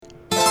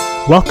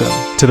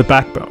Welcome to The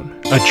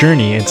Backbone, a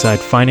journey inside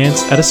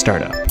finance at a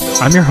startup.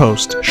 I'm your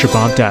host,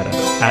 Shabam Dada,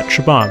 at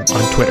Shabam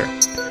on Twitter.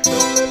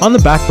 On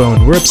The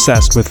Backbone, we're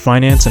obsessed with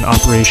finance and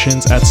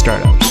operations at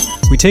startups.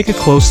 We take a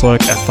close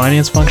look at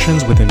finance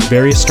functions within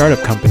various startup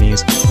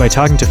companies by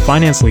talking to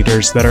finance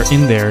leaders that are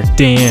in there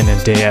day in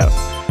and day out.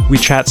 We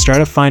chat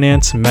startup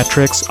finance,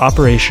 metrics,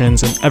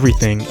 operations, and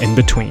everything in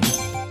between.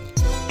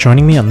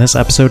 Joining me on this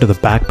episode of The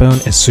Backbone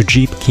is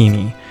Sujeet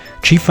Kini,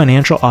 Chief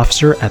Financial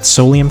Officer at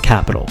Solium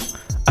Capital,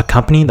 a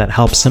company that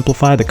helps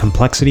simplify the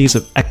complexities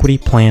of equity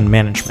plan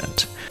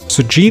management.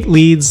 Sujeet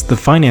leads the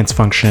finance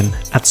function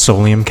at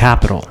Solium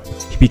Capital.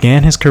 He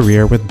began his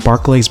career with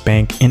Barclays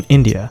Bank in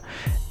India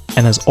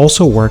and has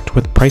also worked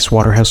with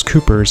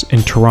PricewaterhouseCoopers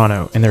in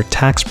Toronto in their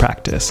tax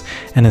practice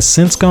and has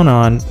since gone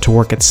on to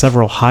work at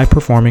several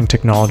high-performing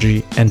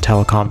technology and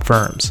telecom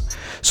firms.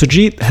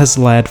 Sujeet has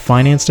led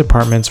finance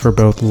departments for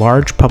both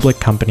large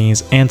public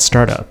companies and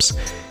startups.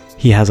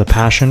 He has a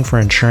passion for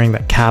ensuring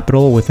that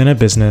capital within a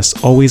business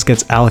always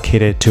gets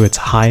allocated to its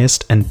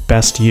highest and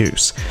best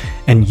use,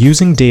 and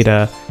using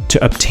data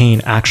to obtain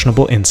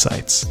actionable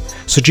insights.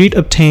 Sujeet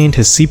obtained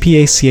his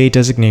CPA/CA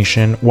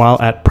designation while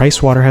at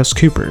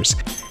PricewaterhouseCoopers,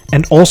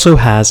 and also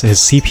has his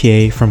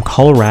CPA from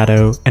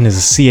Colorado and is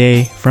a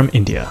CA from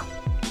India.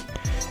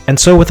 And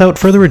so without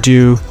further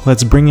ado,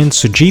 let's bring in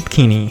Sujeet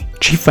Kini,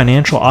 Chief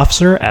Financial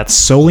Officer at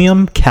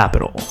Solium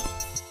Capital.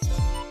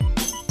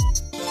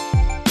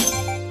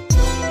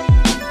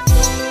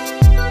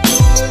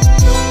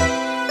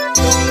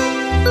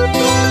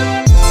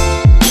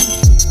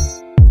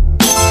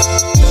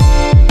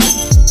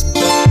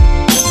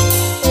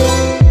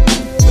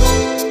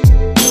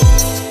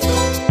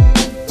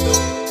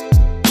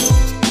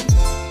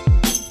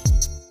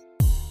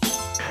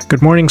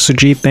 Good morning,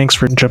 Sujeet. Thanks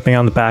for jumping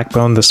on The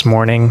Backbone this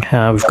morning.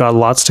 We've got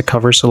lots to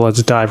cover, so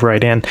let's dive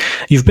right in.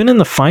 You've been in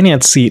the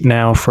finance seat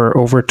now for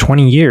over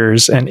 20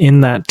 years, and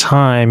in that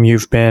time,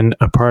 you've been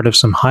a part of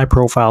some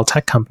high-profile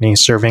tech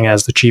companies, serving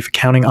as the Chief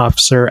Accounting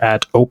Officer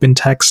at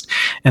OpenText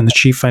and the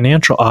Chief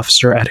Financial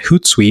Officer at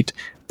Hootsuite,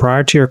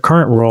 prior to your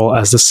current role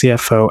as the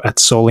CFO at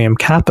Solium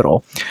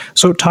Capital.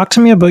 So talk to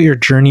me about your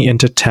journey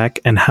into tech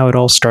and how it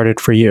all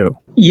started for you.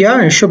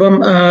 Yeah,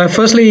 Shubham.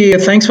 Firstly,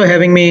 thanks for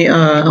having me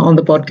on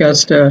the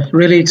podcast.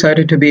 Really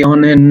excited to be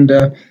on and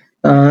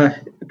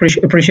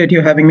appreciate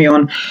you having me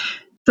on.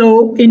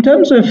 So in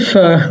terms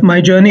of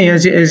my journey,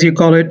 as you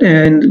call it,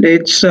 and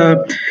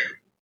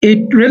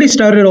it really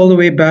started all the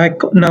way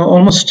back now,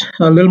 almost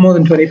a little more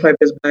than 25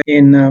 years back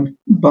in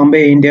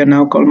Bombay, India,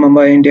 now called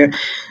Mumbai, India.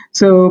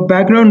 So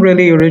background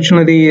really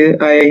originally,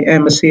 I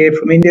am a CA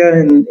from India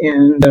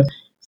and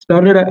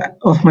started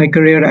off my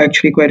career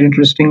actually quite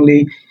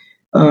interestingly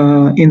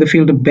in the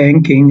field of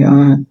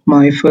banking.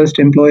 My first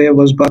employer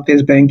was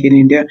Barclays Bank in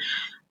India.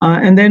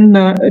 And then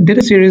did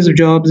a series of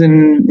jobs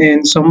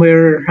in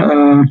somewhere,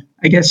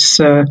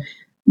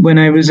 when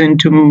I was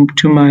into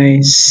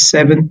my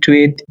 7th to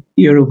 8th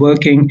year of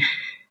working.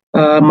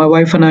 My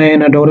wife and I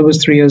and our daughter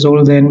was 3 years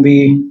old then.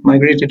 We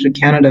migrated to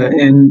Canada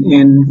and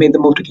made the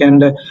move to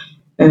Canada.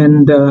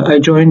 And I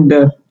joined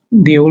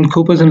the old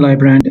Coopers and Lie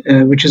brand,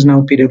 which is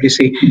now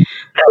PwC.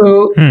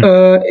 So,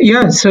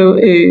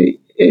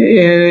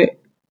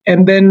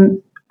 and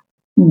then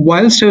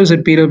whilst I was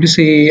at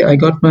PwC, I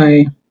got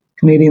my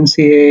Canadian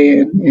CA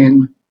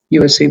and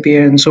US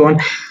CPA and so on.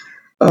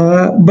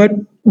 But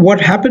what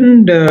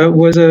happened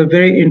was a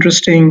very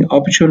interesting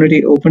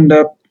opportunity opened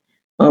up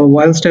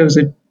whilst I was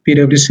at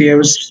PwC. I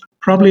was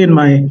probably in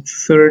my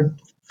third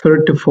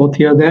to fourth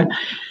year there.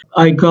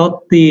 I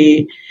got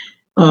the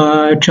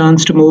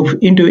chance to move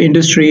into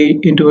industry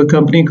into a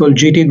company called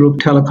GT Group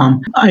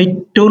Telecom. I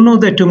don't know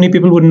that too many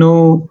people would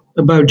know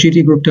about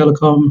GT Group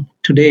Telecom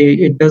today.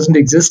 It doesn't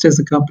exist as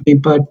a company,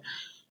 but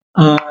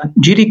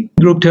GT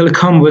Group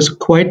Telecom was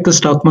quite the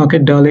stock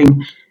market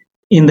darling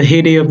in the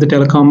heyday of the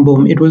telecom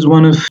boom. It was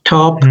one of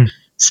top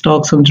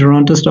stocks on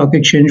Toronto Stock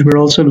Exchange. We're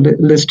also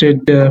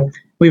listed.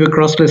 We were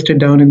cross-listed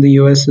down in the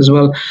US as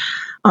well.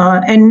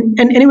 And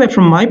anyway,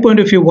 from my point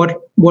of view,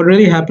 what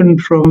really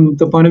happened from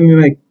the point of view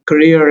of my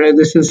career,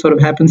 this is sort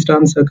of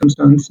happenstance,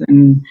 circumstance,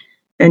 and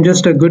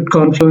just a good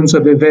confluence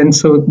of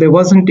events. So there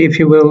wasn't, if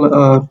you will,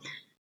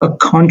 a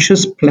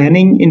conscious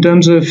planning in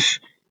terms of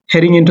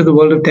heading into the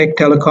world of tech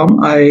telecom.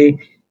 I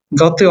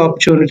got the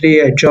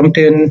opportunity, I jumped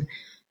in,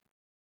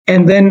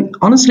 and then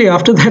honestly,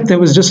 after that, there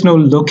was just no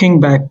looking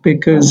back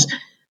because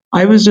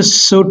I was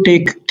just so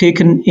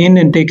taken in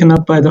and taken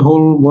up by the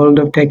whole world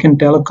of tech and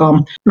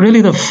telecom.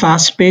 Really, the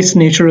fast-paced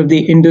nature of the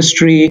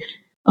industry,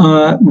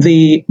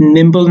 the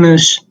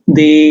nimbleness,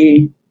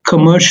 the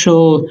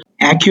commercial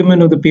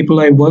acumen of the people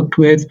I worked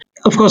with.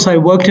 Of course, I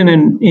worked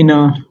in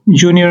a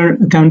junior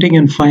accounting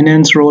and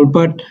finance role,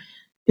 but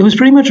it was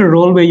pretty much a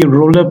role where you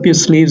rolled up your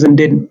sleeves and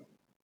did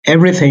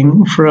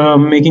everything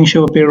from making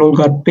sure payroll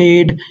got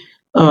paid,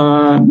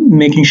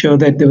 making sure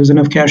that there was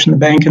enough cash in the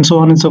bank and so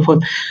on and so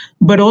forth,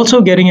 but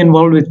also getting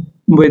involved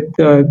with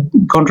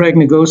contract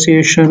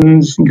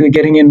negotiations,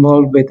 getting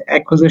involved with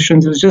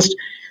acquisitions.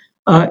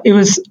 It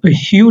was a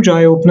huge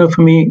eye-opener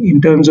for me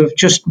in terms of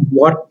just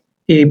what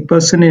a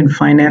person in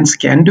finance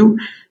can do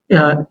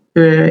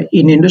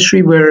in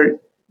industry where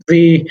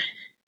the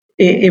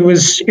it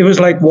was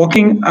like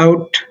walking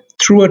out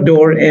through a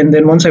door, and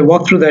then once I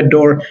walked through that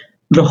door,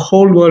 the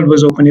whole world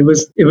was open. It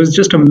was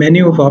just a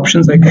menu of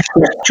options I could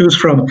choose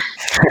from,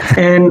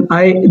 and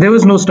I there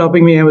was no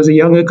stopping me. I was a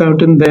young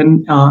accountant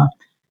then.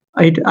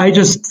 I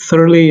just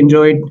thoroughly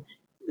enjoyed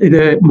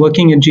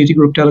working at GT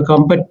Group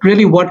Telecom. But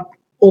really, what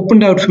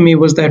opened out for me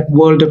was that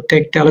world of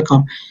tech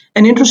telecom.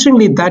 And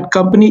interestingly, that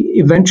company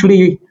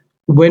eventually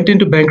went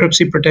into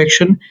bankruptcy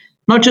protection,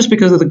 not just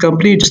because of the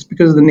company, just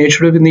because of the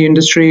nature of it in the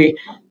industry.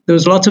 There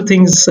was lots of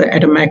things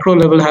at a macro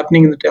level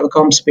happening in the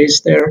telecom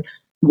space there.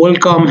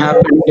 WorldCom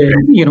happened,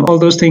 and all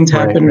those things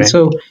Right, happened. right.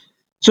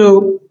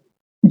 So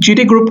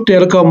GT Group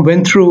Telecom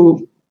went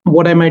through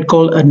what I might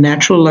call a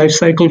natural life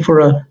cycle for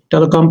a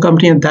telecom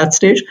company at that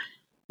stage.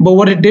 But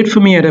what it did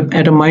for me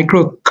at a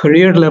micro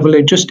career level,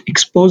 it just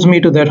exposed me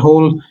to that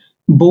whole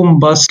boom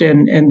bust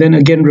and then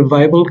again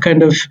revival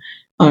kind of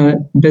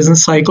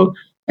business cycle,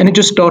 and it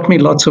just taught me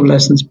lots of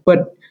lessons.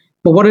 But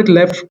what it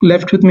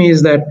left with me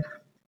is that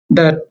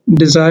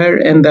desire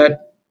and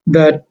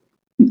that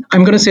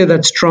I'm going to say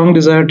that strong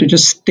desire to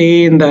just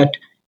stay in that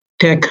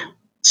tech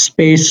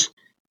space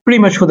pretty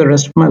much for the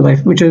rest of my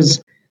life, which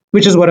is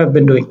what I've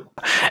been doing.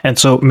 And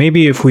so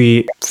maybe if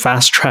we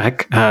fast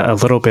track a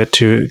little bit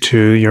to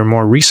your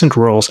more recent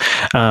roles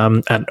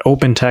at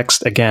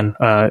OpenText, again,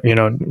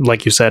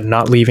 like you said,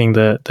 not leaving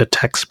the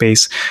tech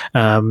space.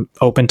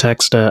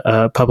 OpenText,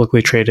 a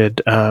publicly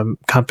traded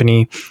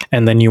company,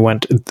 and then you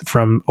went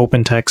from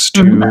OpenText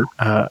to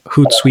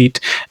Hootsuite,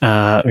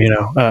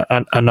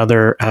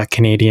 another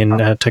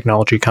Canadian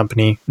technology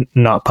company,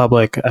 not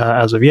public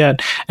as of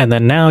yet, and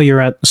then now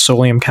you're at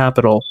Solium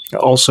Capital,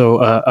 also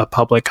a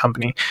public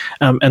company.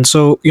 And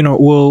so,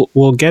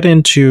 we'll get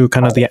into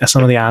kind of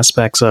some of the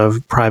aspects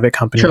of private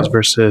companies Sure.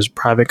 versus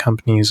private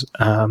companies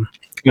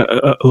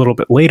a little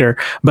bit later.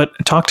 But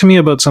talk to me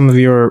about some of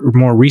your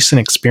more recent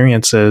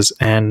experiences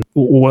and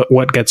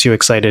what gets you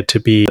excited to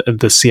be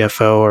the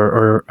CFO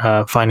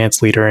or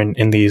finance leader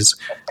in these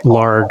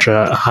large,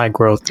 high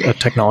growth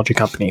technology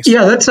companies.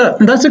 Yeah, that's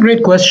a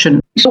great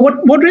question. So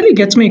what really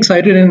gets me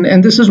excited,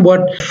 and this is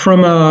what,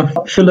 from a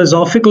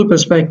philosophical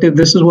perspective,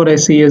 this is what I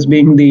see as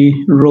being the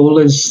role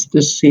as the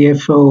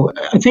CFO.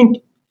 I think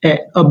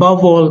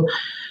above all,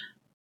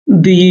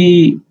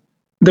 the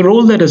the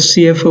role that a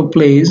CFO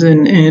plays,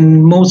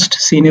 and most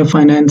senior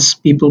finance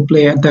people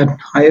play at that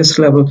highest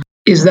level,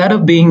 is that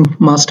of being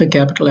master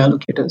capital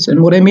allocators.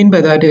 And what I mean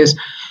by that is,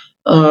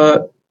 uh,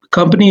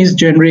 companies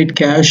generate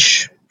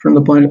cash from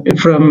the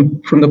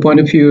point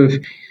of view of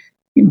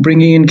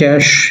bringing in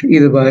cash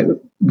either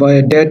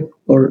via debt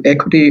or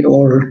equity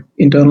or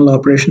internal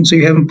operations. So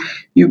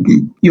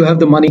you have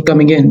the money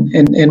coming in,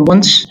 and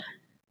once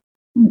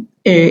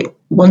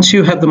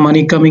you have the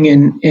money coming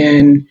in,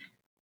 and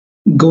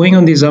going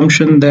on the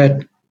assumption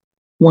that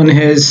one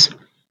has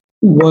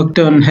worked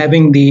on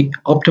having the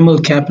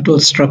optimal capital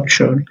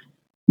structure,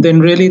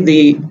 then really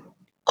the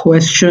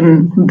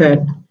question that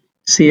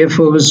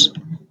CFOs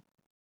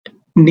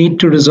need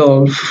to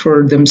resolve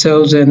for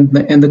themselves and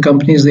the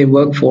companies they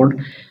work for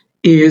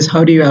is,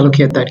 how do you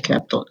allocate that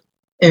capital?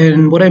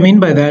 And what I mean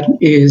by that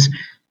is,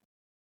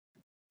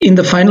 in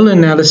the final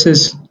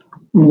analysis,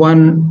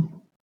 one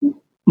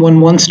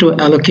one wants to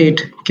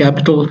allocate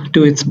capital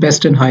to its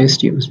best and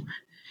highest use.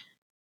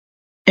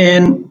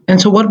 And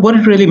so what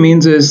it really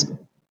means is,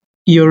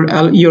 you're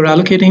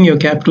allocating your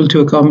capital to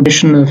a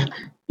combination of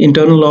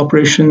internal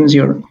operations,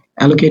 you're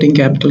allocating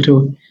capital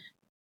to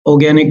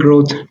organic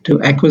growth,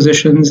 to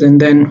acquisitions, and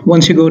then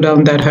once you go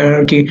down that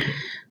hierarchy,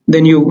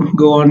 then you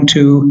go on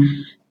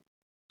to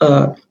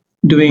uh,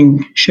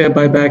 doing share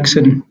buybacks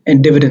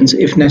and dividends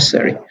if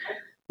necessary.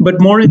 But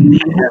more in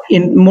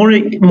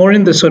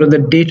the sort of the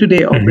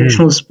day-to-day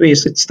operational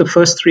space, it's the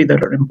first three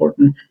that are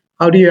important.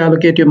 How do you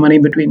allocate your money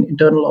between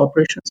internal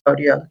operations? How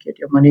do you allocate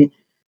your money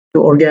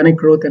to organic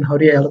growth, and how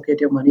do you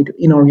allocate your money to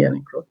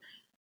inorganic growth?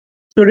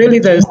 So really,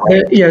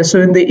 yeah.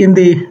 So in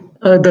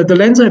the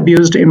lens I've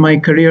used in my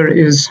career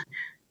is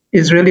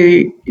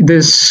really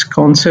this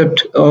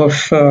concept of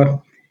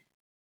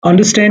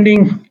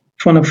understanding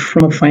from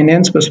a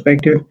finance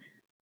perspective,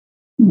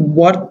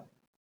 what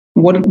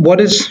what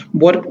is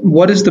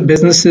the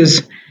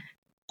business's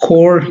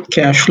core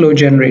cash flow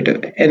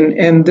generator.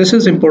 And this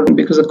is important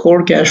because the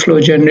core cash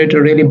flow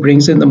generator really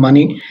brings in the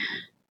money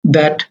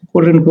that,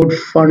 quote unquote,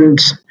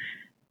 funds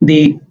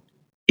the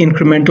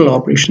incremental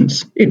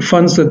operations. It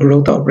funds the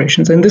growth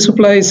operations, and this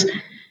applies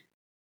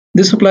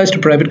to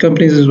private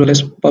companies as well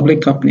as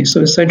public companies.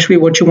 So essentially,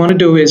 what you want to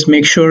do is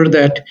make sure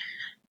that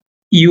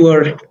you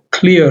are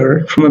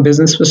clear from a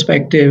business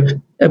perspective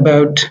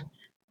about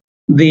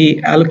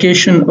the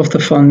allocation of the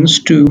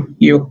funds to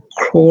your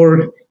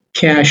core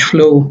cash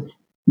flow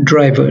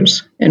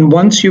drivers. And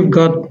once you've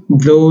got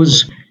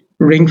those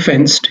ring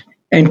fenced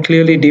and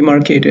clearly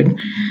demarcated,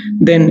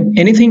 then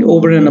anything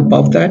over and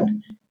above that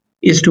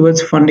is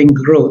towards funding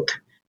growth.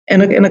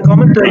 And a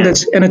common term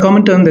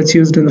that's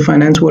used in the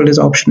finance world is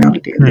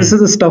optionality. And this is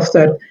the stuff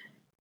that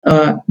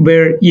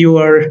where you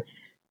are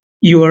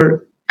you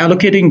are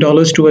allocating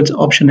dollars towards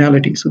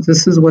optionality. So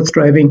this is what's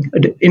driving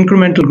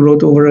incremental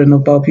growth over and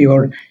above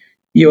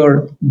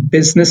your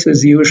business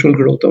as usual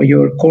growth or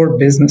your core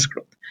business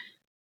growth.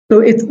 So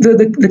it's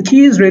the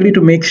key is really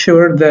to make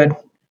sure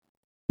that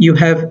you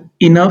have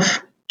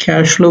enough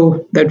cash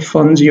flow that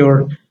funds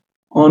your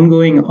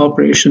ongoing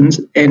operations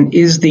and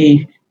is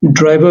the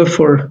driver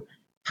for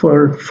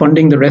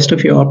funding the rest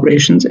of your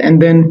operations.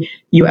 And then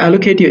you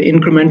allocate your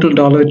incremental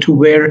dollar to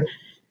where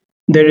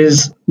there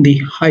is the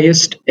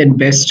highest and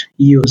best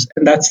use,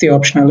 and that's the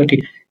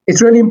optionality.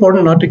 It's really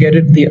important not to get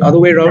it the other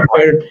way around,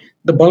 where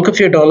the bulk of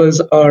your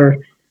dollars are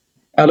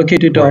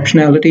allocated to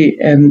optionality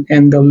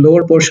and the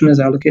lower portion is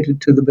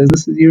allocated to the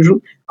business as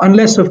usual,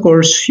 unless of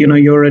course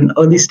you're an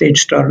early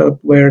stage startup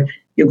where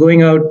you're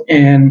going out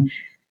and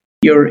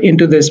you're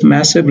into this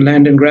massive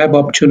land and grab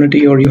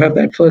opportunity, or you have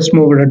that first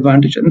mover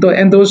advantage, and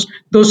those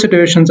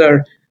situations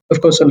are of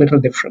course a little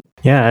different.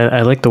 Yeah,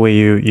 I like the way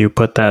you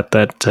put that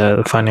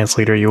finance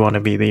leader, you want to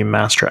be the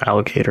master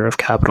allocator of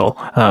capital.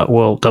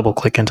 We'll double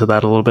click into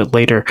that a little bit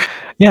later.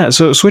 Yeah,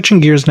 so switching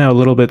gears now a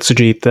little bit,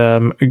 Sujeet,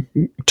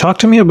 talk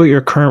to me about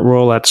your current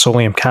role at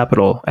Solium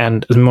Capital,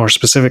 and more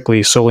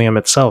specifically, Solium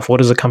itself. What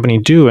does the company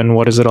do, and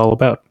what is it all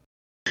about?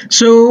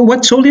 So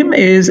what Solium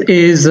is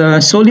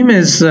Solium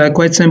is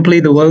quite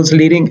simply the world's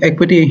leading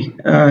equity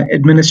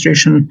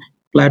administration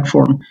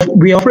platform.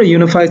 We offer a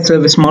unified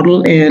service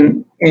model,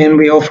 and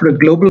we offer a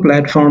global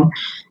platform.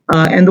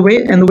 And the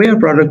way our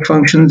product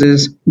functions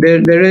is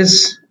there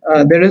is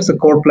a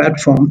core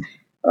platform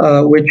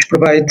which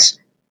provides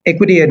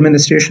equity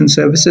administration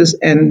services,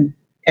 and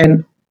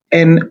on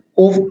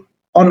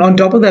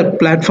top of that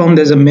platform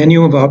there's a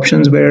menu of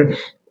options where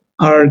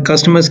our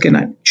customers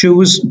can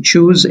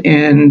choose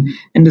and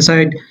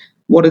decide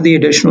what are the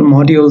additional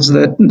modules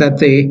that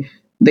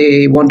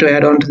they want to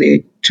add on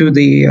to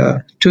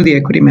the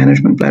equity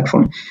management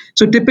platform.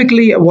 So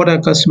typically, what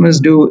our customers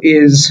do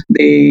is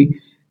they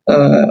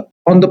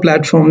on the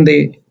platform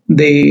they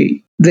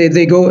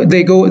go with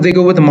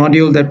a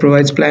module that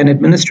provides plan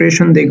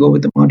administration. They go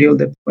with the module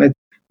that provides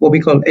what we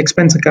call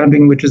expense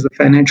accounting, which is the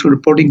financial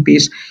reporting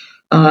piece.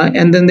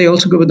 And then they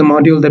also go with the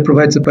module that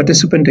provides the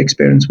participant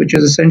experience, which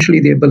is essentially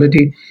the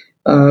ability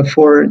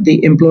for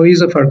the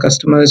employees of our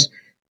customers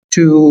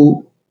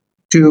to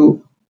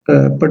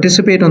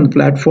participate on the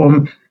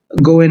platform,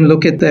 go and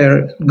look at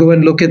their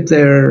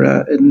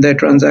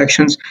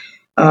transactions,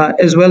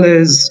 as well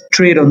as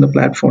trade on the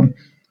platform.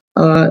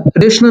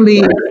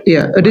 Additionally,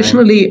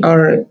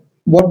 our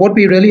what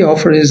we really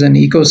offer is an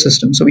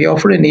ecosystem. So we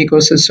offer an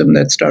ecosystem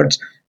that starts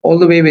all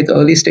the way with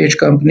early stage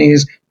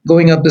companies,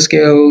 going up the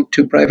scale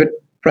to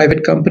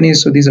private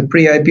companies. So these are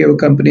pre-IPO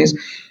companies,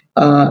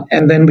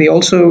 and then we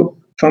also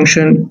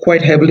function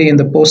quite heavily in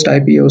the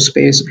post-IPO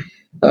space.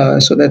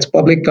 So that's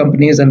public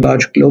companies and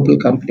large global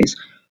companies.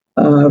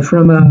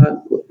 From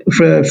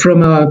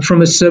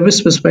a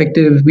service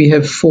perspective, we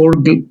have four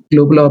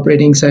global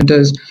operating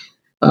centers.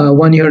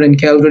 One here in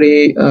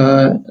Calgary,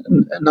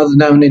 another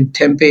down in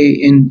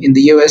Tempe in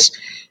the US,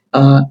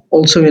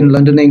 also in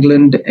London,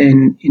 England,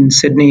 and in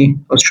Sydney,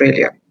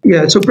 Australia.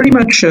 Yeah, so pretty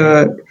much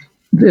our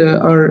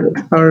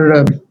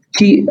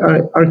key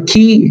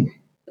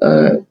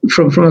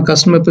from a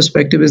customer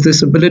perspective is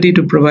this ability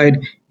to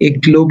provide a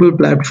global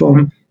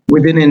platform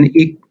within an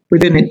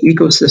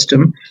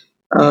ecosystem,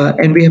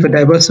 and we have a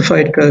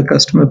diversified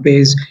customer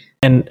base.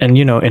 And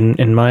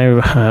in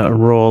my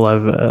role,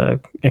 I've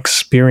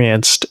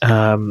experienced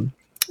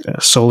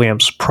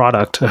Solium's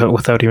product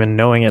without even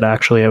knowing it.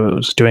 Actually, I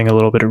was doing a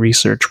little bit of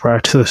research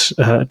prior to this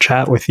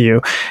chat with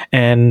you,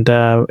 and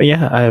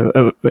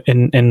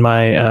in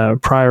my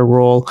prior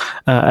role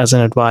as an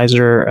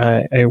advisor,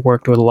 I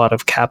worked with a lot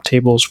of cap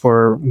tables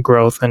for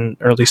growth and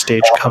early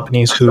stage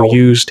companies who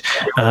used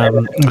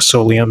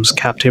Solium's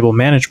cap table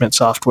management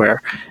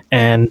software.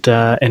 And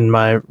in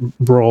my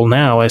role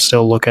now, I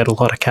still look at a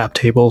lot of cap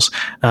tables,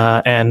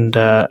 and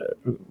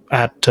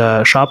at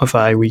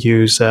Shopify, we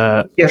use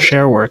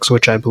ShareWorks,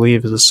 which I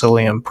believe is a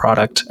Solium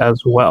product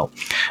as well.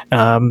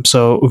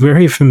 So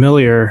very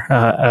familiar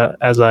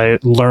as I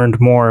learned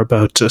more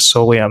about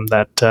Solium,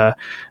 that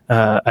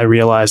I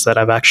realized that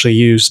I've actually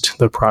used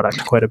the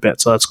product quite a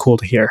bit. So that's cool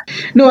to hear.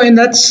 No, and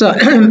that's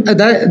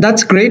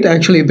that's great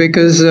actually,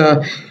 because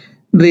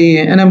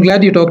and I'm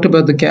glad you talked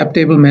about the cap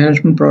table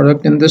management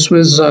product. And this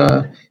was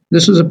a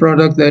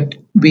product that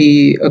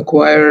we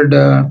acquired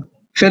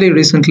fairly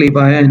recently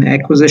via an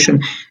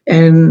acquisition.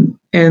 And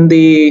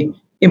the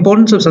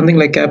importance of something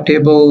like cap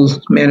table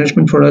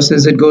management for us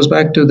is it goes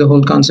back to the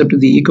whole concept of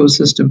the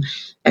ecosystem.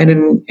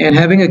 And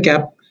having a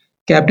cap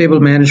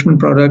table management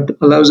product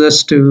allows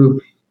us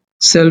to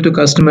sell to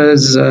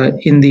customers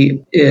in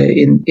the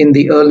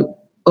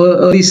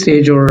early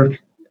stage or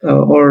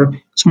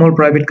small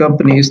private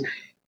companies,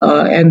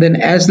 and then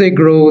as they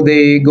grow,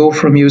 they go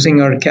from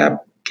using our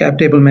cap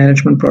table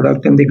management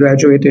product, and they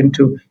graduate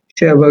into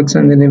ShareWorks,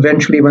 and then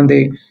eventually when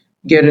they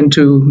get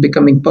into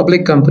becoming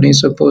public companies,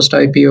 so post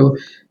IPO,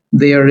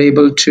 they are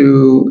able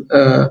to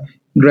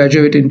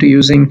graduate into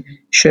using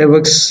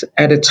ShareWorks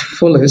at its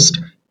fullest.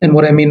 And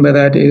what I mean by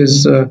that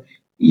is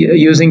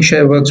using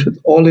ShareWorks with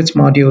all its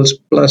modules,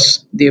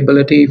 plus the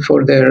ability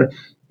for their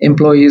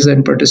employees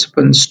and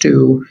participants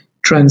to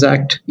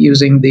transact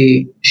using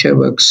the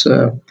ShareWorks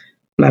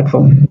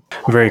platform.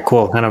 Very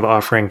cool. Kind of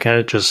offering kind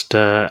of just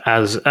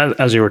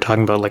as you were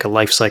talking about, like a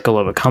life cycle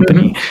of a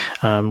company,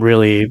 Mhm.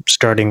 really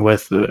starting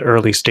with the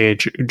early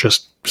stage,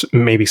 just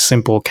maybe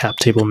simple cap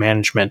table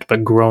management,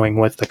 but growing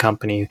with the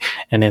company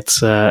and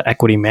its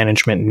equity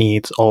management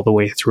needs all the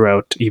way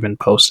throughout, even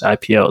post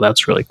IPO.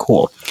 That's really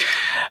cool.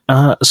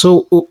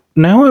 So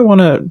now I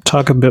want to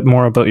talk a bit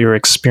more about your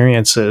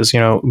experiences. You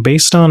know,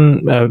 based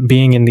on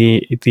being in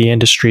the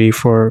industry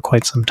for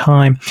quite some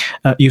time,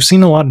 you've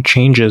seen a lot of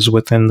changes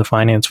within the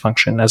finance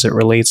function as it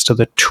relates to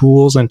the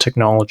tools and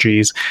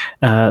technologies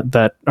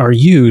that are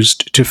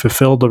used to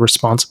fulfill the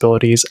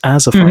responsibilities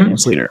as a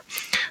finance Mhm. leader.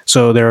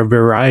 So there are a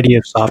variety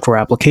of software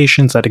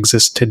applications that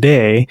exist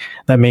today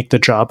that make the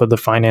job of the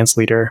finance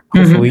leader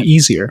hopefully Mhm.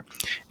 easier.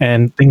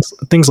 And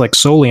things like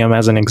Solium,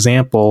 as an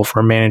example,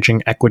 for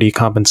managing equity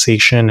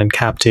compensation and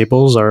cap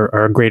tables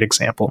are a great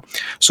example.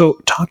 So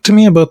talk to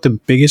me about the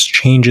biggest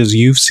changes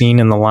you've seen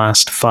in the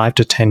last 5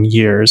 to 10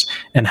 years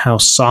and how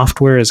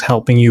software is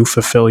helping you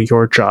fulfill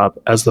your job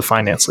as the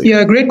finance leader.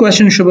 Yeah, great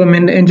question, Shubham.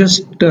 And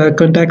just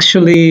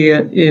contextually,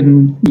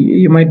 in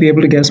you might be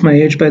able to guess my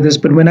age by this,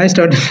 but when I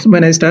started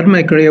when I started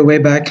my career way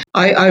back,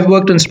 I've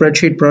worked on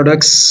spreadsheet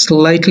products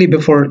slightly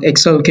before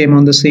Excel came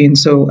on the scene.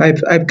 So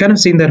I've kind of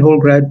seen that whole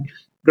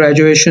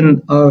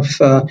graduation of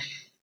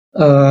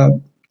uh,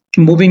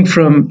 moving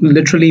from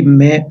literally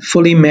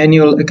fully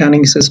manual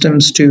accounting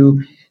systems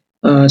to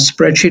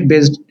spreadsheet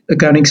based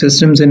accounting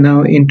systems, and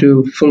now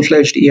into full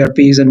fledged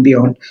ERPs and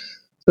beyond.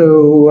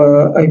 So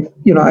I've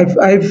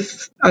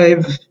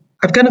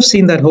kind of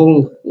seen that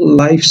whole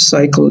life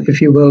cycle,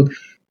 if you will,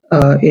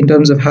 in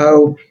terms of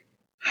how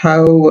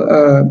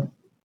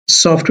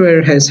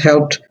software has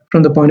helped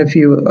from the point of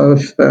view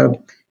of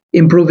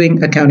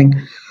improving accounting.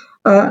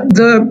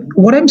 The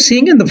what I'm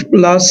seeing in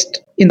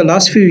the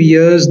last few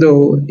years,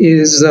 though,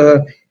 is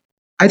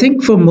I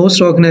think for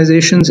most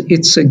organizations,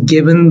 it's a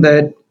given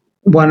that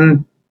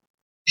one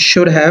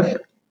should have.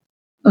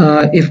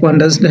 If one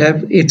doesn't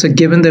have, it's a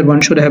given that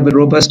one should have a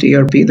robust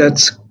ERP.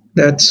 That's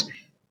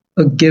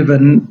a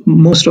given.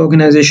 Most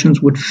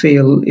organizations would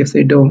fail if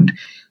they don't.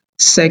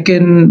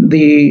 Second,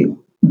 the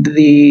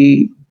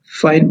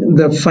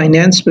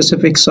finance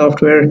specific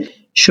software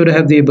should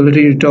have the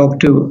ability to talk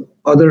to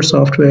other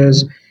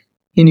softwares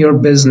in your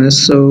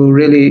business. So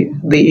really,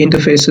 the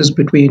interfaces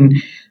between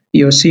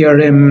your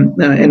CRM,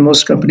 and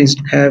most companies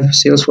have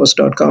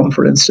Salesforce.com,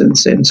 for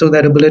instance, and so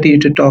that ability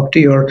to talk to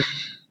your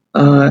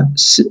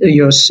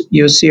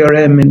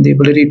CRM and the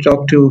ability to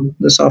talk to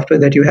the software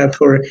that you have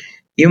for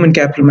human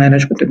capital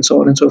management and so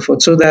on and so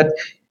forth. So that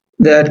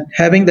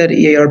having that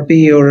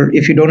ERP, or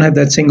if you don't have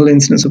that single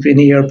instance of an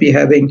ERP,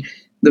 having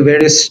the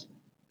various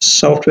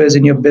softwares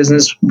in your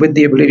business with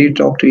the ability to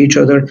talk to each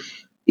other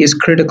is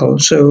critical.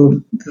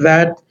 So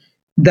that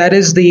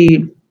is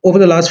the over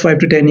the last 5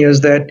 to 10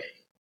 years, that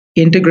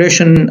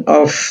integration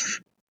of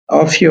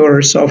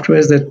your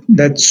softwares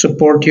that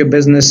support your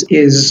business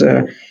is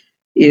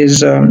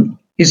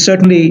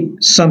certainly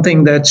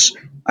something that's,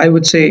 I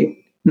would say,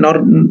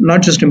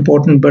 not just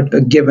important but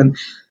a given.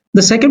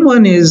 The second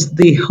one is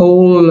the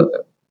whole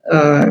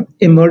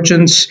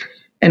emergence,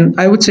 and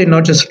I would say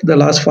not just the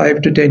last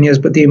 5 to 10 years,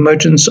 but the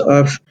emergence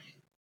of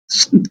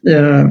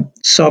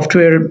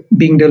software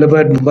being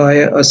delivered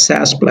via a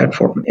SaaS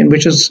platform, and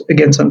which is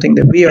again something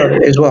that we are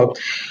as well.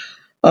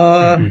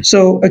 Mm-hmm.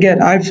 So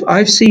again,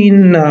 I've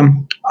seen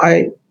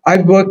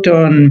I've worked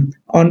on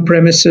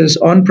premises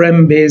on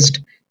prem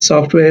based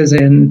softwares,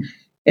 and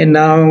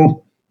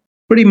now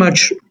pretty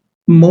much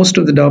most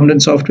of the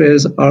dominant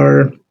softwares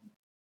are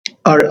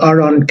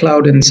on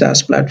cloud and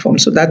SaaS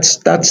platforms. So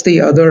that's the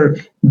other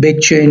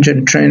big change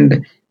and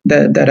trend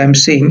that I'm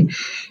seeing.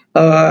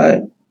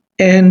 Uh,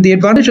 and the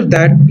advantage of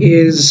that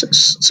is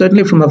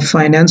certainly from a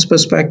finance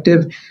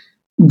perspective,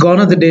 gone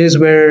are the days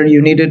where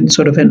you needed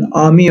sort of an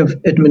army of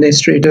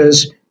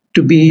administrators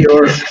to be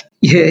your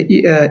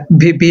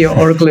be your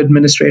Oracle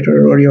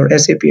administrator or your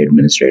SAP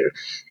administrator.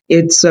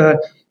 It's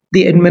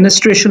the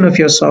administration of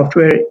your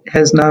software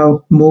has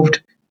now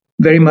moved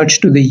very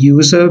much to the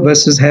user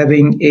versus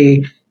having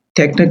a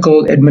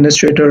technical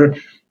administrator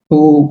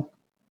who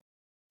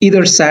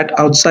either sat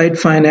outside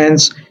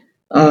finance.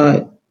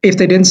 If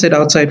they didn't sit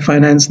outside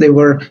finance, they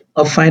were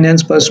a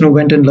finance person who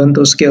went and learned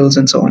those skills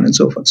and so on and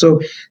so forth.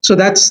 So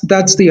that's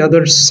the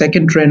other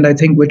second trend, I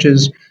think, which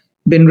has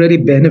been really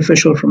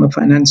beneficial from a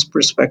finance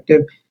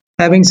perspective.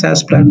 Having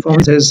SaaS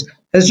platforms has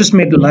just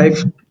made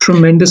life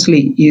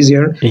tremendously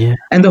easier, Yeah.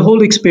 and the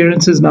whole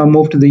experience is now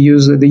moved to the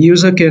user. The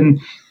user can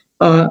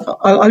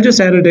I'll just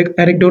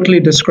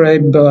anecdotally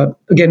describe,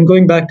 again,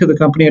 going back to the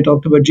company I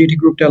talked about, GT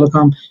Group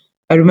Telecom.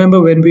 I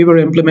remember when we were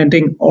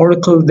implementing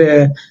Oracle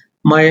there,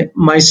 I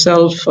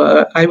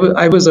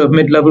was a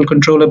mid-level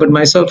controller, but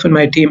myself and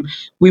my team,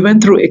 we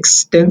went through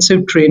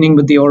extensive training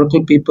with the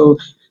Oracle people.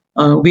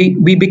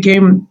 We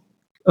became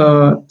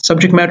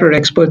subject matter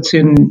experts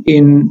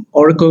in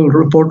Oracle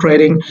report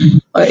writing.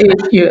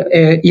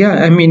 Yeah,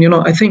 I mean,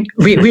 I think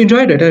we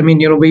enjoyed it. I mean,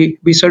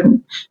 we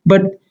certain,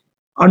 but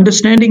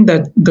understanding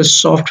that the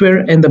software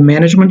and the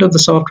management of the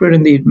software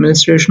and the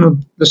administration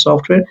of the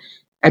software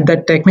at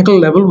that technical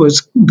level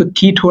was the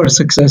key to our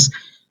success.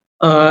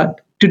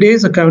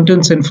 Today's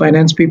accountants and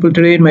finance people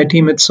today in my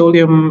team at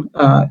Solium,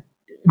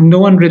 no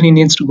one really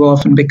needs to go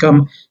off and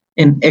become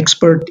an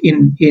expert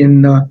in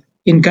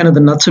kind of the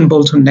nuts and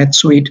bolts of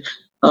NetSuite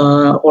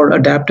or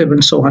Adaptive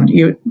and so on.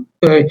 You're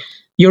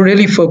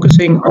really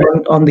focusing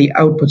on the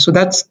output. So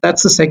that's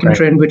the second Right.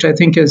 trend, which I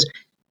think has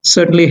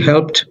certainly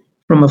helped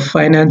from a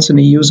finance and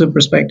a user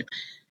perspective.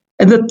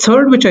 And the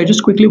third, which I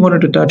just quickly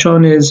wanted to touch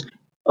on, is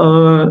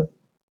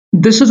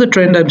this is a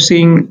trend I'm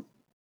seeing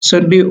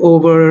certainly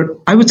over,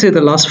 I would say,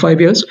 the last 5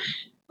 years.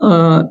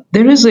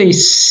 There is a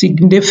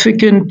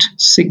significant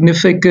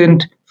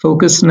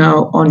focus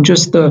now on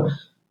just the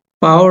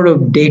power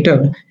of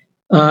data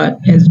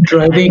as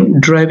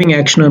driving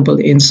actionable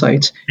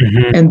insights.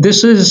 Mhm. And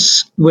this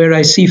is where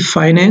I see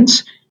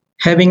finance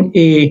having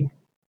a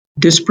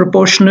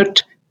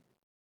disproportionate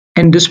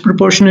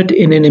disproportionate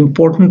in an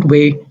important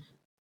way,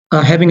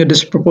 having a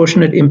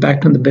disproportionate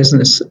impact on the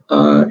business.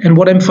 And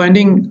what I'm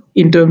finding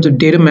in terms of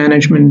data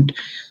management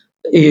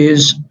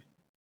is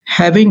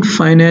having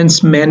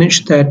finance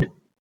manage that.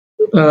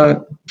 Uh,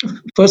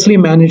 Firstly,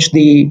 manage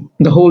the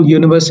whole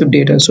universe of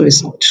data.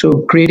 So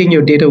creating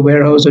your data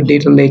warehouse or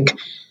data lake,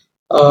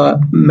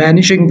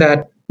 managing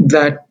that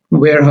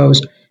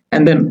warehouse,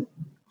 and then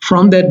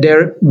from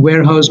that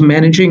warehouse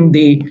managing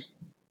the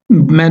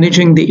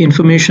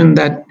information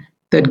that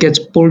gets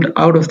pulled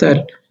out of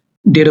that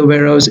data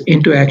warehouse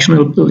into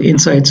actionable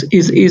insights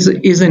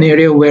is an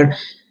area where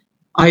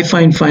I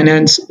find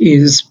finance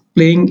is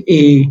playing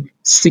a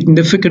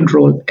significant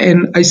role,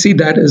 and I see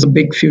that as a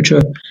big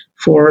future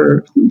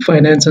for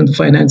finance and the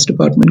finance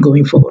department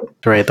going forward.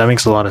 Right, that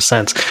makes a lot of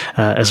sense,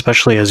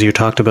 especially as you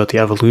talked about the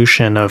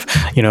evolution of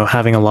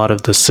having a lot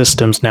of the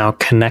systems now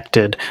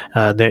connected.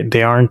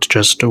 They aren't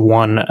just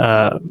one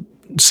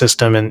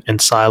system in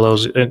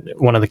silos.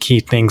 One of the key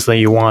things that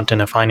you want in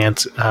a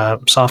finance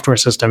software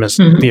system is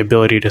the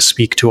ability to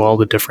speak to all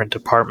the different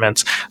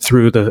departments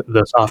through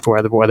the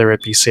software, whether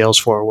it be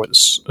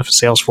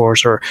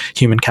Salesforce or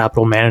human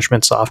capital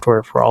management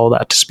software, for all of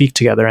that to speak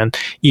together. And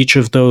each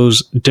of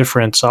those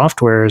different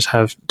softwares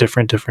have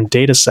different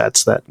data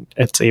sets that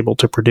it's able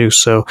to produce.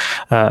 So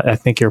I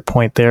think your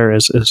point there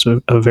is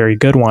a very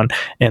good one,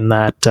 in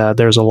that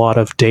there's a lot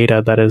of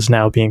data that is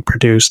now being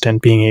produced,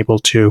 and being able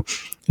to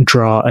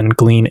draw and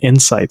glean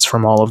insights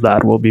from all of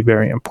that will be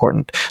very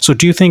important. So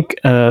do you think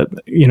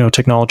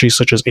technologies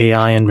such as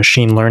AI and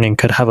machine learning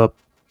could have a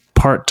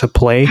part to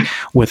play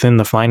within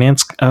the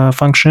finance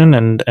function,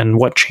 and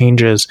what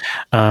changes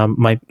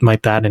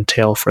might that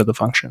entail for the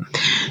function?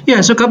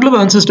 Yeah, so a couple of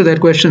answers to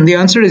that question. The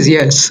answer is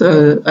yes.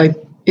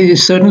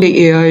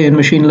 Certainly AI and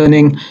machine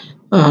learning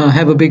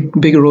have a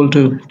big role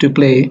to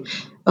play.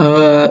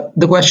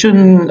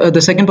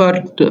 The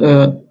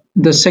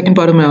second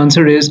part of my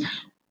answer is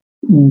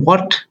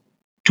what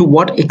to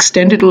what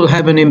extent it will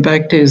have an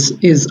impact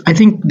is I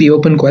think the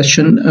open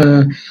question.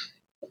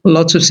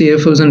 Lots of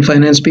CFOs and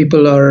finance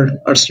people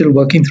are still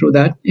working through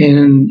that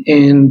and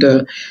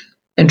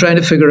trying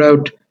to figure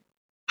out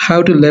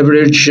how to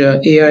leverage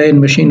AI and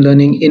machine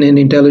learning in an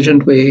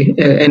intelligent way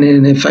and in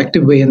an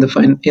effective way in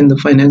the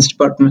finance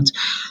departments.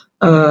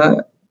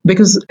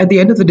 Because at the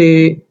end of the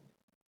day,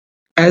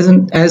 as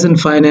in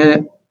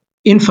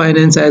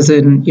finance, as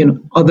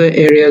in other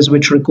areas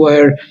which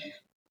require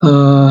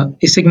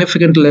a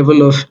significant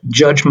level of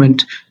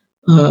judgment,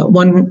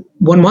 one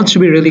wants to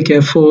be really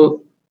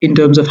careful in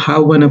terms of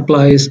how one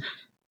applies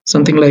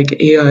something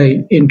like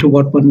AI into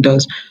what one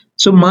does.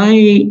 So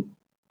I'm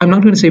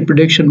not going to say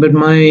prediction, but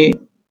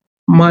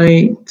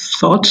my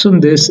thoughts on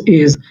this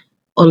is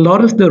a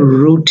lot of the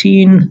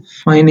routine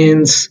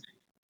finance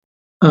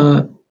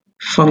uh,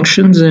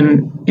 functions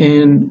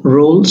and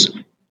roles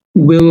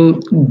will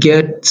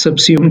get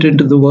subsumed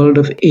into the world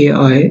of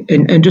AI.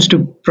 And just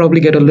to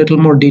probably get a little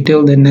more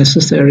detail than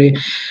necessary,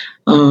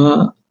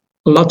 uh,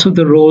 lots of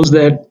the roles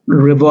that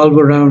revolve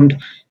around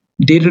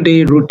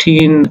day-to-day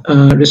routine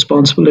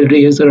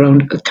responsibilities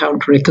around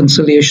account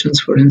reconciliations,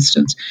 for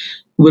instance,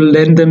 will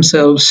lend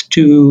themselves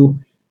to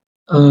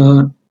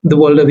uh, the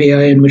world of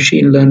AI and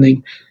machine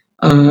learning.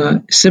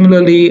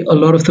 Similarly, a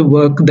lot of the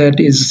work that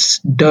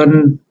is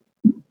done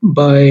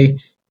by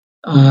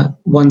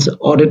one's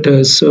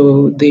auditors,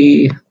 so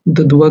the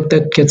work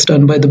that gets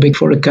done by the big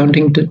four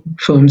accounting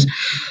firms,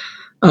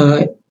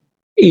 uh,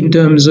 in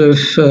terms of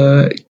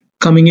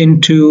coming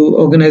into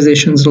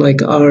organizations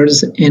like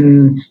ours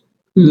and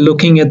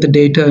looking at the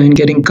data and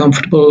getting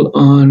comfortable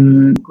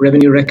on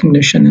revenue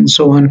recognition and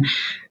so on,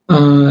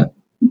 uh,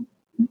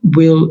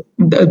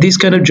 these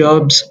kind of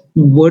jobs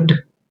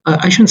would,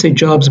 I shouldn't say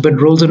jobs, but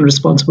roles and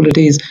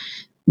responsibilities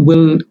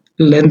will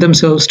lend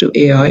themselves to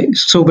AI.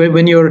 So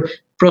when you're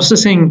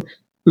processing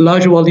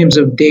large volumes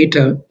of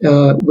data,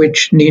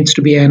 which needs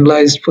to be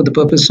analyzed for the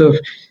purpose of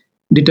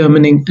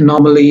determining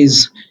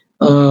anomalies,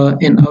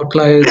 and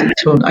outliers and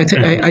so on. I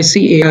think I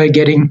see AI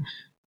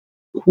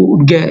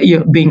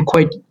being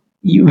quite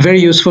very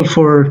useful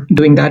for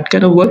doing that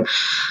kind of work.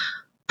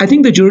 I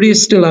think the jury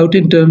is still out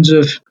in terms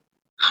of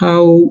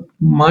how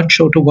much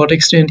or to what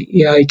extent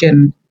AI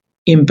can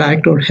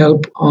impact or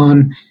help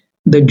on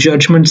the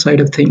judgment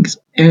side of things.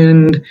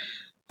 And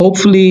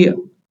hopefully,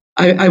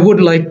 I would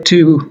like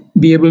to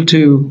be able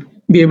to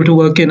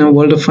work in a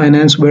world of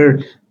finance where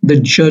the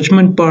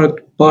judgment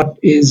part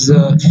is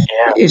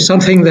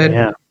something that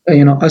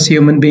Yeah. us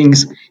human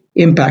beings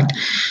impact.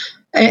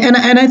 And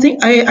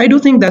I do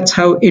think that's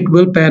how it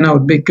will pan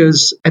out,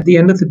 because at the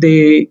end of the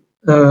day,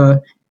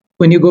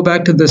 when you go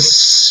back to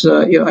this,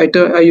 I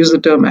use the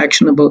term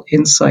actionable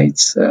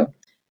insights.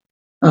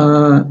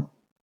 Uh,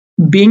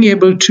 being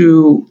able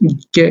to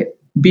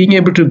being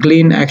able to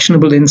glean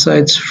actionable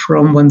insights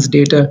from one's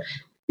data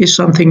is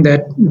something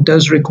that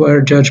does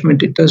require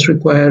judgment. It does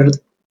require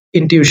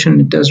intuition.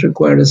 It does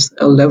require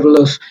a level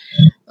of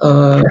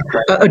uh,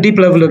 a deep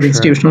level For of sure.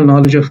 institutional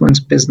knowledge of one's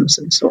business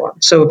and so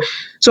on. So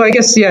I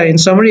guess, yeah. In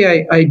summary,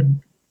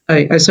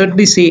 I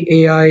certainly see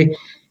AI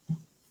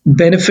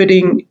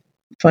benefiting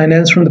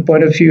finance from the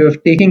point of view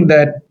of taking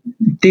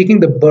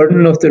the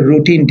burden of the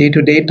routine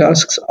day-to-day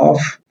tasks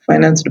off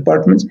finance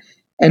departments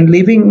and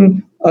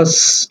leaving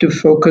us to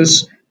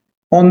focus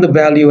on the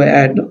value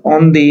add,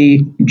 on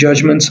the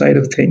judgment side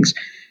of things.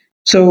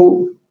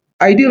 So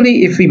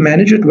ideally, if we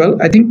manage it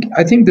well, I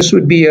think this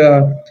would be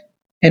a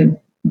and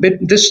but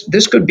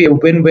this could be a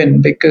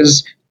win-win,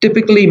 because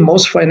typically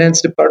most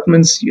finance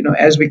departments,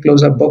 as we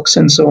close our books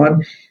and so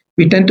on,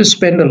 we tend to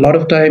spend a lot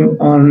of time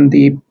on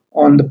the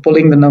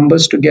pulling the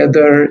numbers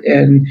together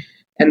and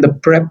the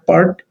prep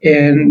part,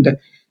 and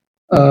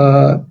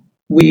uh,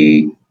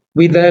 we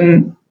we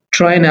then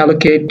try and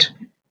allocate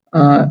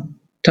uh,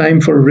 time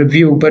for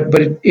review, but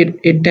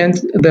it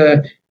tends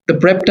the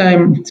prep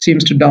time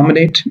seems to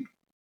dominate,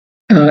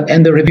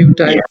 and the review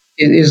time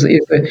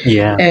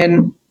Yeah.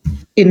 and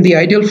in the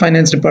ideal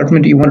finance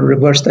department, you want to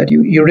reverse that.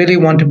 You really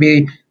want to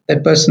be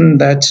that person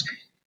that's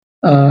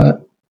uh,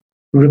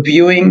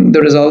 reviewing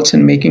the results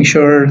and making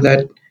sure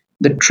that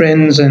the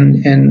trends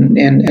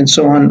and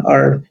so on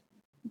are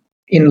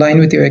in line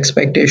with your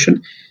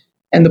expectation.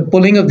 And the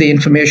pulling of the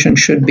information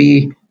should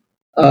be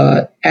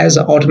as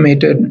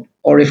automated,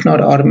 or if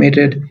not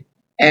automated,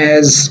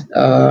 as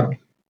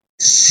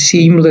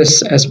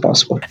seamless as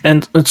possible.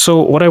 And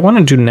so, what I want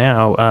to do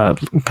now,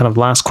 kind of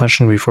last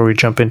question before we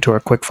jump into our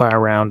quick fire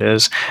round,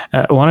 is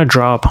I want to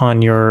draw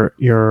upon your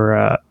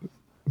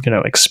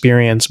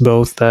experience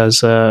both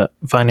as a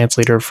finance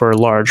leader for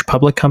large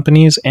public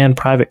companies and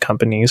private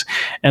companies.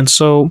 And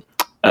so,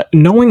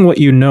 knowing what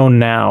you know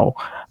now,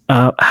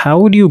 how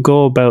would you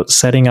go about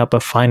setting up a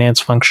finance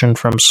function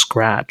from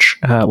scratch,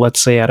 let's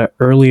say at an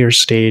earlier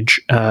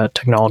stage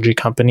technology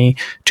company,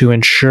 to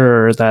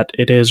ensure that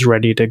it is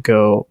ready to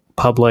go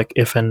public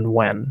if and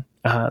when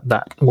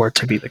that were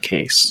to be the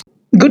case?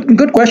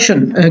 Good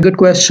question. Good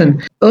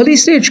question. Early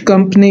stage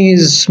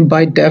companies,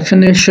 by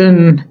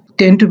definition,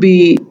 tend to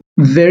be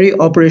very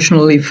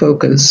operationally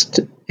focused.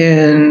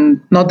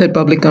 And not that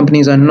public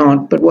companies are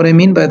not, but what I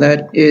mean by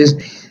that is,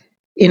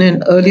 in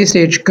an early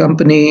stage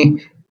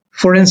company,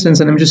 for instance,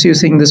 and I'm just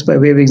using this by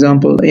way of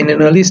example, in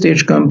an early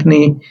stage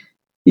company,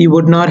 you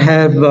would not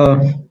have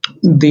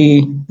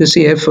the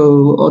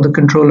CFO or the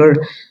controller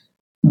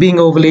being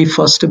overly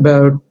fussed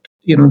about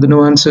the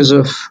nuances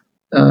of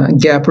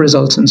gap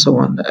results and so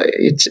on.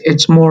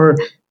 It's more,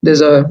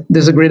 there's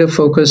a greater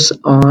focus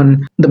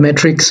on the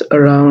metrics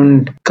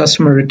around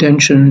customer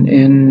retention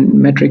and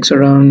metrics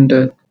around.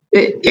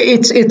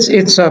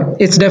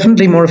 It's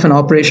definitely more of an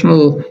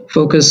operational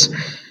focus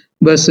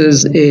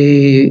versus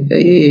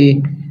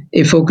a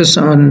focus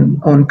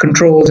on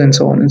controls and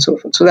so on and so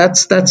forth. So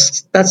that's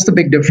the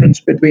big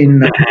difference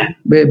between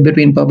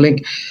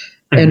public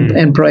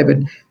and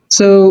private.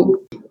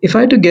 So if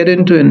I had to get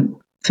into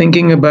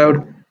thinking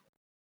about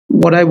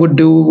what I would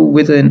do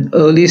with an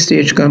early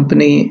stage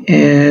company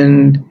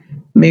and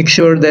make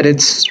sure that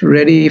it's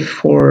ready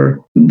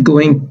for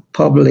going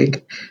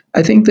public,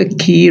 I think the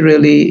key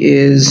really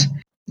is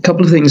a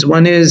couple of things.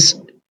 One is,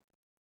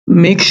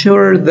 make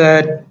sure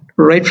that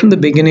right from the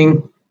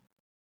beginning,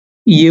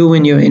 you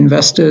and your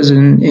investors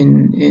and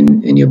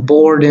your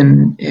board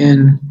and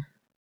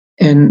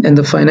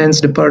the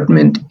finance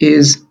department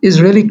is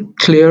really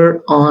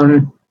clear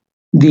on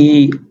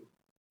the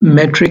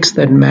metrics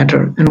that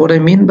matter. And what I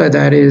mean by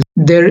that is,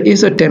 there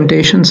is a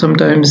temptation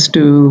sometimes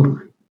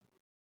to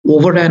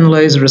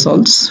overanalyze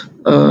results,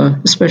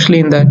 especially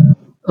in that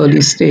early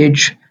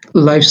stage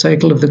life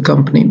cycle of the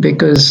company,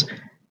 because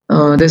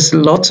there's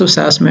lots of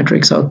SaaS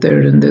metrics out there,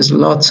 and there's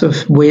lots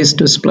of ways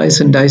to splice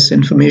and dice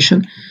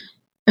information.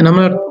 And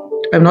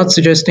I'm not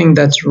suggesting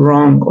that's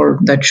wrong or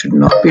that should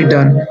not be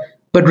done,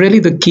 but really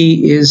the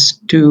key is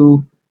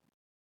to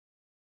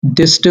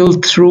distill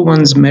through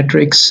one's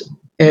metrics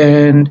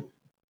and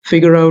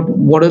figure out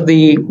what are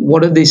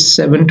the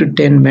 7 to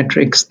 10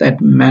 metrics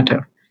that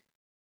matter.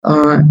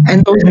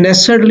 And those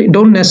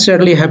don't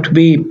necessarily have to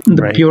be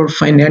the Right. pure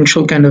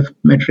financial kind of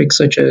metrics,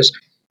 such as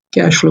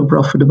cash flow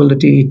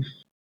profitability.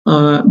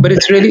 But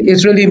it's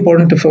really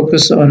important to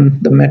focus on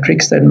the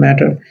metrics that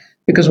matter,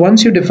 because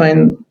once you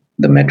define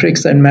the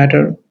metrics that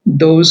matter,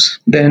 those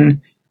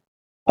then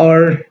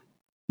are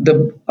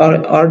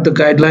are the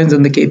guidelines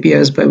and the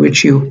KPIs by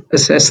which you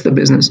assess the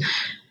business.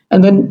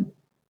 And then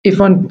if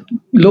one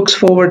looks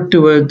forward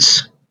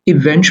towards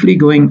eventually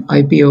going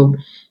IPO,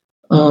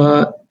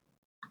 uh,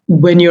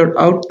 when you're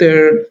out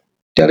there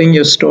telling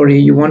your story,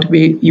 you want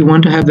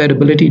to have that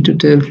ability to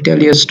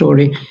tell your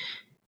story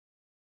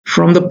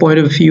from the point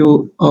of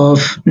view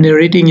of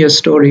narrating your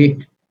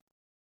story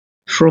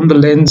from the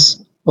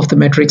lens of the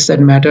metrics that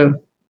matter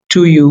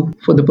to you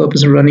for the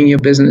purpose of running your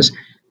business,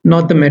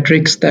 not the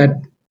metrics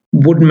that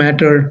would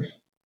matter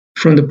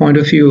from the point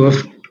of view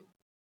of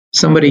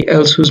somebody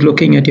else who's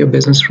looking at your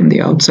business from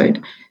the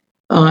outside.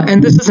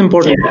 And this is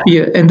important.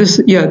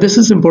 This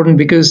is important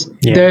because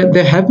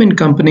there have been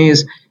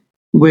companies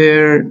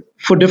where,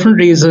 for different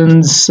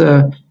reasons,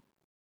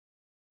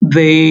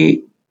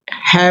 they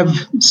have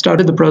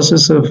started the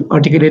process of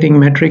articulating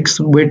metrics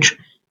which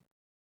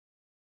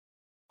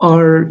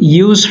are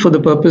used for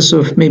the purpose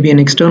of maybe an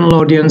external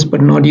audience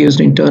but not used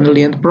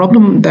internally. And the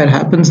problem that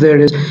happens there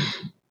is,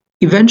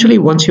 eventually,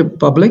 once you're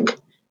public,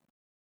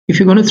 if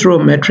you're going to throw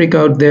a metric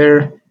out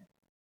there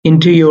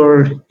into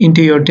your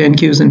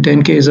 10Qs and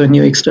 10Ks on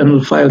your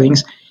external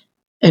filings,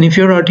 and if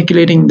you're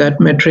articulating that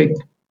metric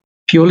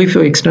purely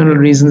for external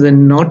reasons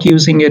and not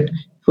using it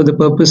for the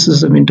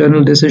purposes of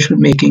internal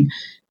decision making,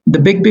 the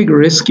big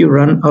risk you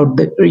run out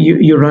there,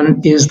 you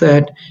run is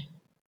that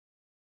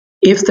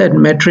if that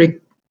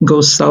metric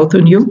goes south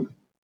on you,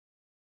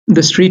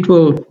 the street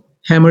will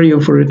hammer you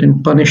for it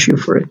and punish you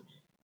for it.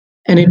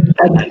 And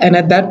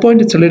at that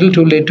point, it's a little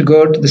too late to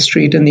go out to the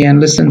street and the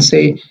analyst and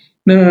say,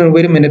 no,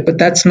 wait a minute, but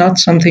that's not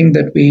something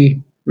that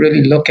we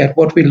really look at.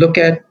 What we look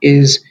at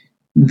is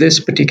this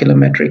particular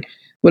metric.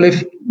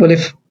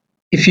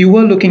 If you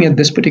were looking at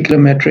this particular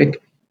metric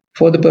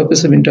for the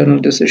purpose of internal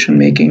decision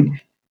making,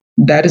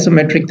 that is a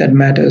metric that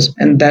matters,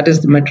 and that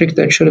is the metric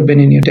that should have been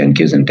in your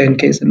 10Qs and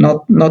 10Ks, and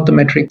not the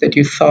metric that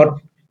you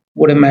thought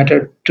would have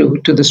mattered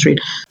to the street.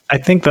 I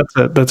think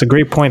that's a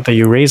great point that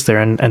you raised there,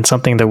 and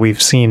something that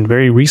we've seen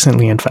very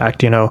recently. In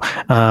fact,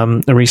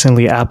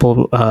 recently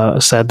Apple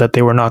said that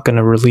they were not going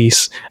to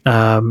release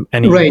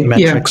any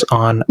metrics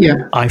on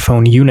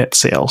iPhone unit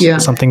sales.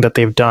 Something that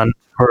they've done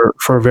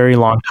for a very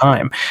long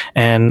time,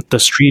 and the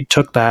street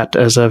took that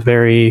as a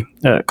very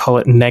call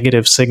it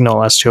negative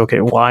signal as to,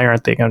 okay, why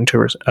aren't they going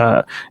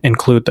to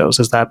include those?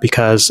 Is that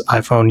because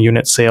iPhone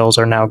unit sales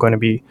are now going to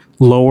be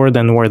lower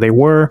than where they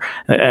were?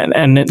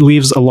 And it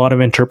leaves a lot of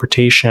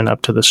interpretation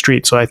up to the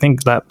street. So I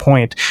think that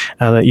point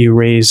that you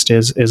raised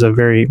is a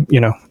very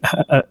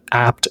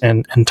apt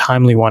and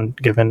timely one,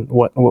 given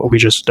what we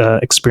just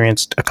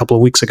experienced a couple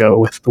of weeks ago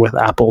with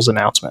Apple's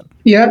announcement.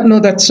 Yeah, no,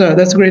 that's a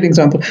great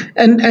example.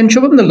 And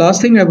Shubham, the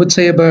last thing I would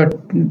say about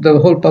the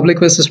whole public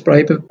versus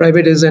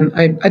private is, and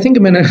I think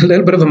I'm in a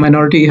little bit of a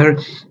minority here,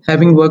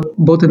 having worked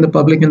both in the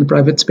public and the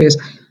private space,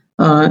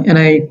 and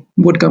I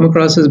would come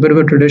across as a bit of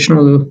a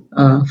traditional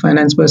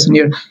finance person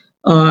here.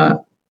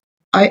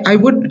 I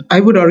would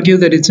argue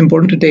that it's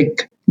important to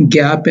take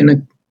GAAP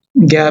and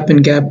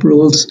GAAP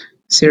rules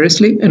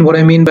seriously. And what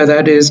I mean by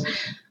that is,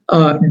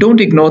 don't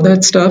ignore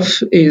that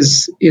stuff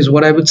is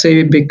what I would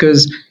say,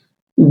 because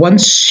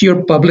once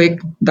you're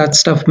public, that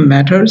stuff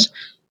matters.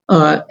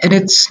 And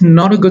it's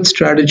not a good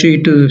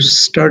strategy to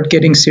start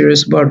getting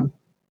serious about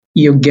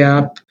your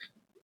GAAP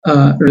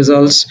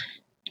results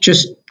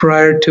just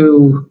prior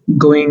to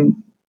going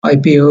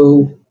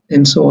IPO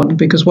and so on.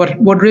 Because what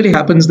really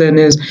happens then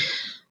is,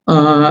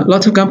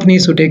 lots of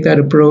companies who take that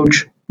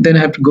approach then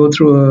have to go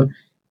through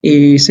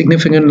a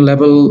significant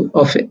level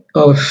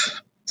of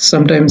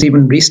sometimes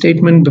even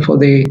restatement before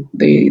they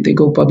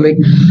go public.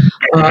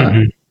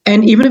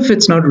 And even if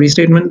it's not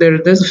restatement,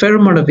 there's a fair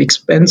amount of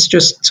expense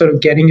just sort of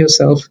getting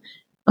yourself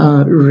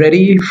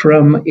ready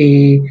from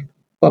a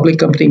public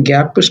company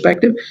GAAP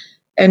perspective.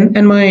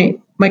 And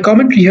my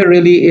commentary here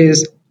really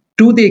is,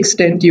 to the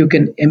extent you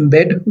can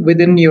embed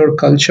within your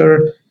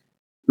culture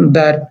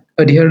that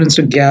adherence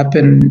to GAAP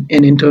and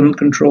internal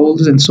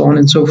controls and so on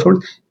and so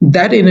forth,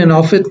 that in and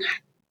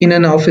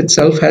of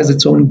itself has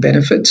its own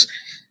benefits,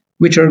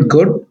 which are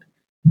good.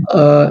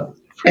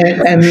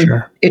 And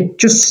sure, it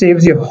just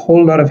saves you a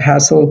whole lot of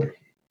hassle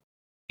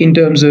in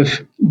terms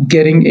of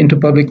getting into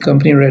public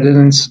company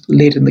residence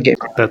late in the game.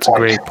 That's a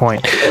great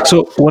point.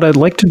 So what I'd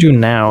like to do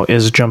now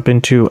is jump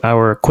into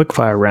our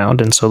quickfire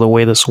round. And so the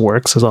way this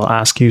works is I'll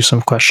ask you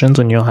some questions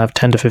and you'll have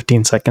 10 to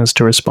 15 seconds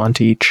to respond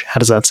to each. How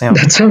does that sound?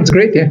 That sounds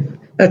great, yeah.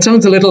 That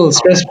sounds a little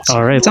stressful.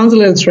 All right. It sounds a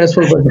little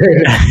stressful,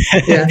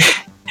 but yeah.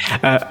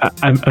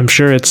 I'm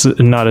sure it's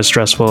not as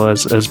stressful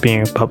as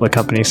being a public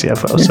company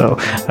CFO. So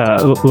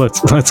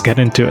let's get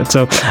into it.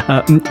 So,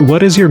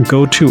 what is your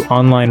go-to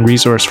online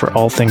resource for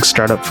all things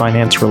startup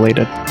finance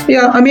related?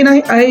 Yeah, I mean,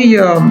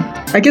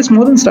 I guess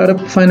more than startup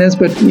finance,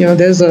 but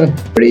there's a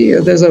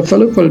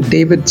fellow called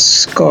David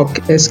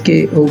Skok,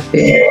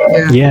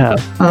 Skoka. Yeah.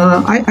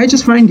 I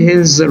just find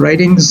his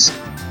writings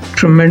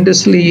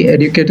tremendously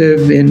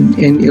educative in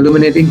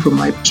illuminating from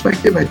my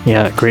perspective.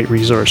 Yeah, great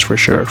resource for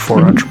sure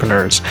for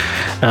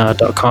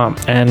entrepreneurs.com.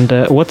 And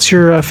what's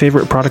your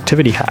favorite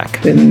productivity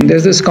hack? And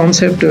there's this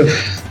concept of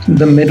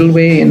the middle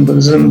way in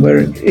Buddhism where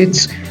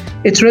it's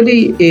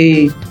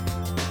really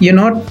you're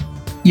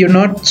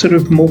not sort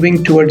of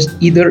moving towards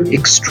either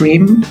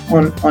extreme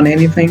on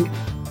anything,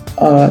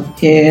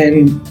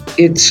 and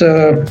it's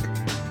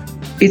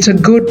a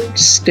good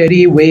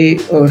steady way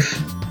of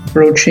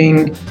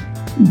approaching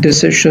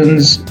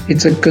decisions.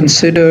 It's a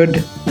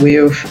considered way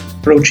of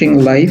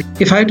approaching life.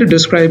 If I had to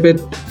describe it,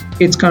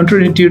 it's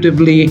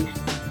counterintuitively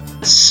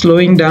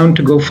slowing down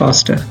to go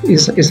faster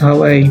is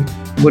how I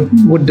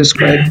would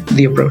describe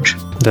the approach.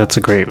 That's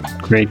a great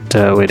way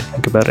to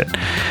think about it.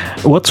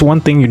 What's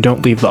one thing you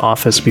don't leave the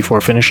office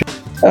before finishing?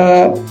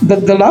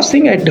 The last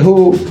thing I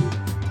do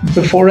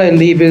before I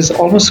leave is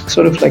almost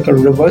sort of like a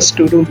reverse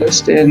to-do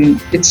list,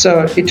 and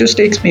it just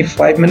takes me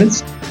 5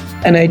 minutes,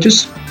 and I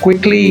just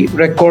quickly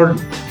record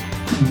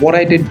what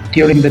I did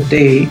during the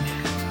day.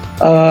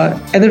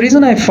 And the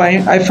reason I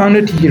found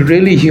it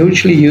really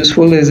hugely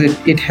useful is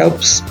it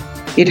helps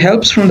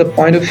from the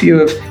point of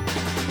view of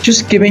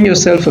just giving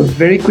yourself a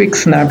very quick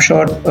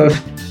snapshot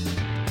of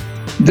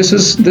this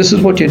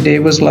is what your day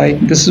was like.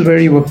 This is where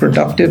you were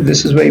productive.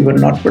 This is where you were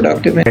not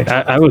productive.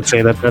 I would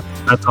say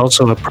that's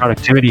also a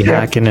productivity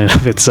hack in and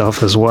of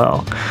itself as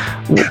well.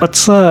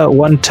 What's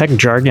one tech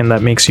jargon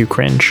that makes you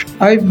cringe?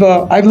 I've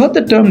heard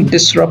the term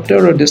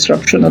disruptor or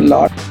disruption a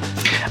lot.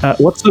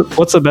 What's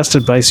the best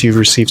advice you've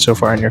received so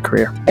far in your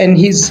career? And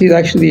he's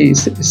actually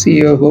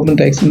CEO of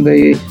OpenText, and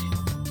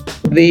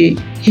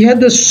he had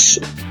this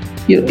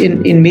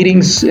in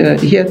meetings.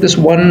 He had this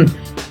one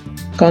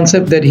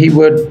concept that he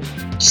would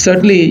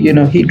certainly,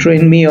 he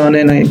trained me on,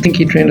 and I think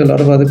he trained a lot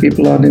of other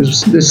people on,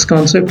 is this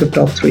concept of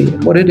top three.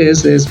 And what it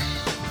is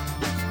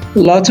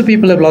lots of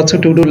people have lots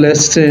of to-do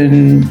lists,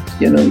 and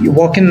you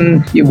walk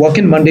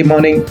in Monday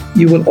morning,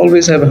 you will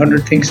always have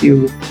 100 things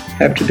you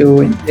have to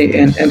do,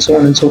 and so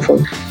on and so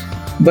forth.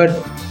 But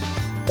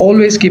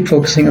always keep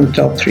focusing on the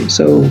top three.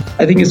 So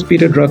I think it's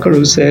Peter Drucker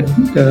who said,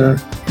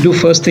 do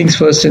first things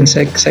first and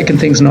second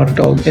things not at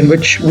all, and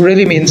which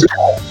really means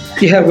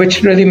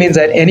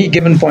at any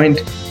given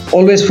point,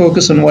 always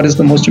focus on what is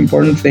the most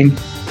important thing.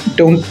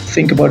 Don't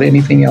think about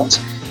anything else.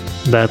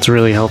 That's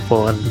really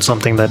helpful and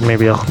something that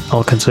maybe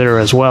I'll consider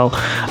as well.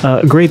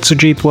 Great,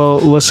 Sujeet. Well,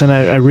 listen,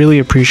 I really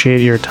appreciate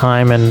your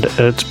time, and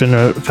it's been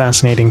a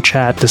fascinating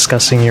chat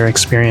discussing your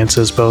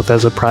experiences both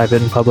as a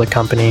private and public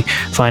company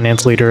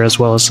finance leader, as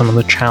well as some of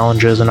the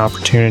challenges and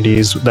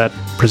opportunities that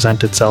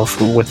present itself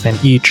within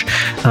each.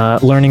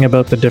 Learning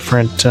about the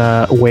different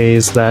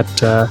ways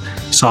that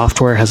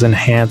software has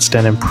enhanced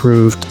and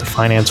improved the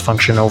finance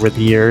function over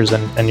the years,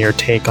 and your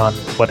take on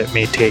what it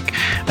may take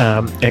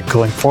it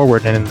going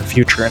forward and in the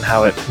future, and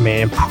how it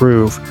may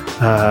improve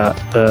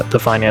the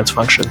finance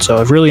function. So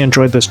I've really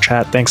enjoyed this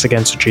chat. Thanks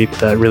again,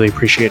 Sujeet. Really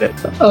appreciate it.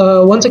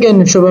 Once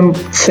again, Shubham,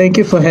 thank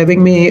you for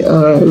having me.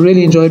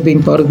 Really enjoyed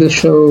being part of this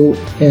show,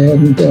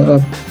 and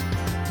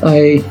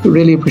I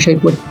really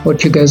appreciate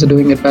what you guys are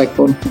doing at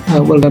Backbone.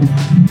 Well done.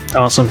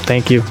 Awesome.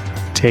 Thank you.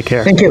 Take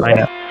care. Thank you. Bye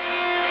now.